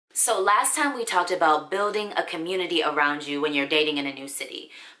So last time we talked about building a community around you when you're dating in a new city.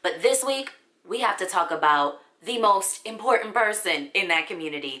 But this week, we have to talk about the most important person in that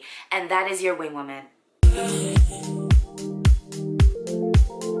community, and that is your wing woman.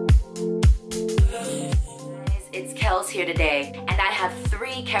 It's Kells here today, and I have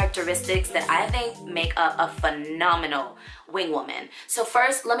 3 characteristics that I think make up a phenomenal wing woman. So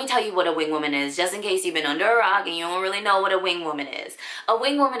first, let me tell you what a wing woman is, just in case you've been under a rock and you don't really know what a wing woman is. A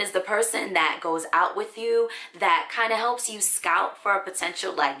wing woman is the person that goes out with you, that kind of helps you scout for a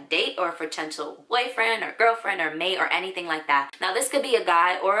potential date or a potential boyfriend or girlfriend or mate or anything like that. Now this could be a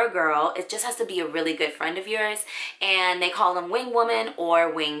guy or a girl, it just has to be a really good friend of yours, and they call them wing woman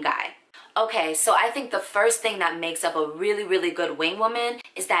or wing guy. Okay, so I think the first thing that makes up a really good wing woman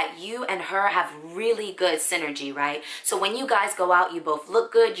is that you and her have really good synergy, right? So when you guys go out, you both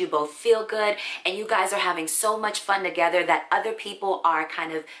look good, you both feel good, and you guys are having so much fun together that other people are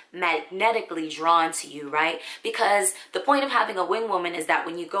kind of magnetically drawn to you, right? Because the point of having a wing woman is that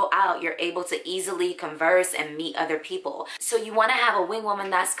when you go out, you're able to easily converse and meet other people. So you want to have a wing woman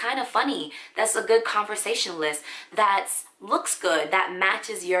that's kind of funny, that's a good conversationalist, that's looks good, that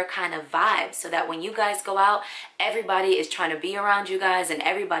matches your kind of vibe, so that when you guys go out, everybody is trying to be around you guys and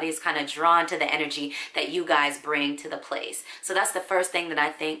everybody is kind of drawn to the energy that you guys bring to the place. So that's the first thing that I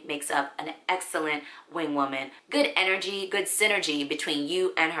think makes up an excellent wing woman. Good energy, good synergy between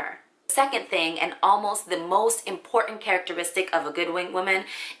you and her. Second thing, and almost the most important characteristic of a good wing woman,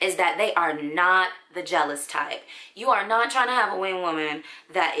 is that they are not the jealous type. You are not trying to have a wing woman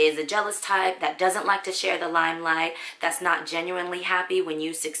that is a jealous type, that doesn't like to share the limelight, that's not genuinely happy when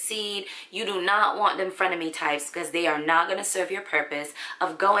you succeed. You do not want them frenemy types, because they are not going to serve your purpose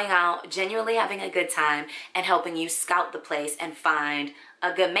of going out, genuinely having a good time, and helping you scout the place and find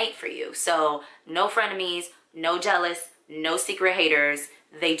a good mate for you. So no frenemies, no jealous, no secret haters.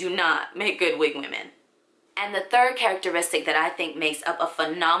 They do not make good wing women. And the third characteristic that I think makes up a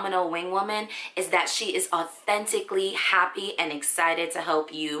phenomenal wing woman is that she is authentically happy and excited to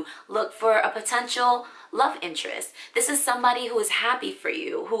help you look for a potential love interest. This is somebody who is happy for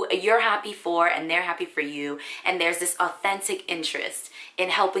you, who you're happy for, and they're happy for you, and there's this authentic interest in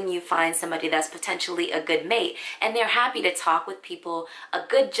helping you find somebody that's potentially a good mate, and they're happy to talk with people, a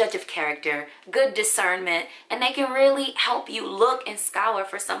good judge of character, good discernment, and they can really help you look and scour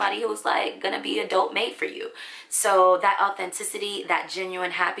for somebody who's gonna be a dope mate for you. So that authenticity, that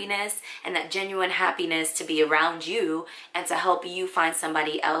genuine happiness, and that genuine happiness to be around you and to help you find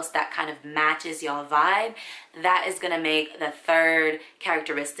somebody else that kind of matches your vibe, that is gonna make the third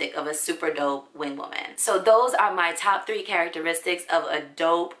characteristic of a super dope wing woman. So those are my top 3 characteristics of a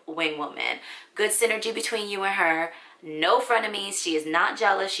dope wing woman. Good synergy between you and her, no frenemies, she is not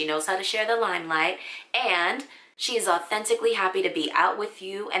jealous, she knows how to share the limelight, and she is authentically happy to be out with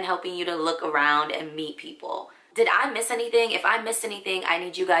you and helping you to look around and meet people. Did I miss anything? If I missed anything, I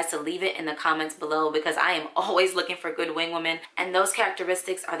need you guys to leave it in the comments below, because I am always looking for good wing women, and those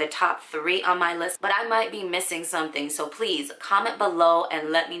characteristics are the top 3 on my list, but I might be missing something. So please comment below and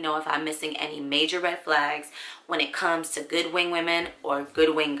let me know if I'm missing any major red flags when it comes to good wing women or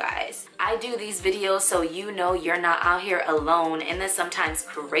good wing guys. I do these videos so you know you're not out here alone in this sometimes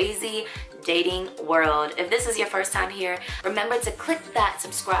crazy dating world. If this is your first time here, remember to click that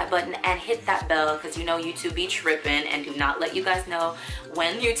subscribe button and hit that bell, because you know YouTube be tripping and do not let you guys know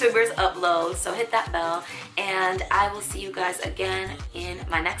when YouTubers upload. So hit that bell, and I will see you guys again in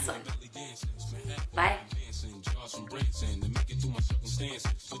my next one. Bye.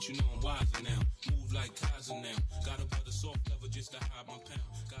 But you know I'm wiser now. Move like Kaiser now. Got a brother soft level just to hide my pound.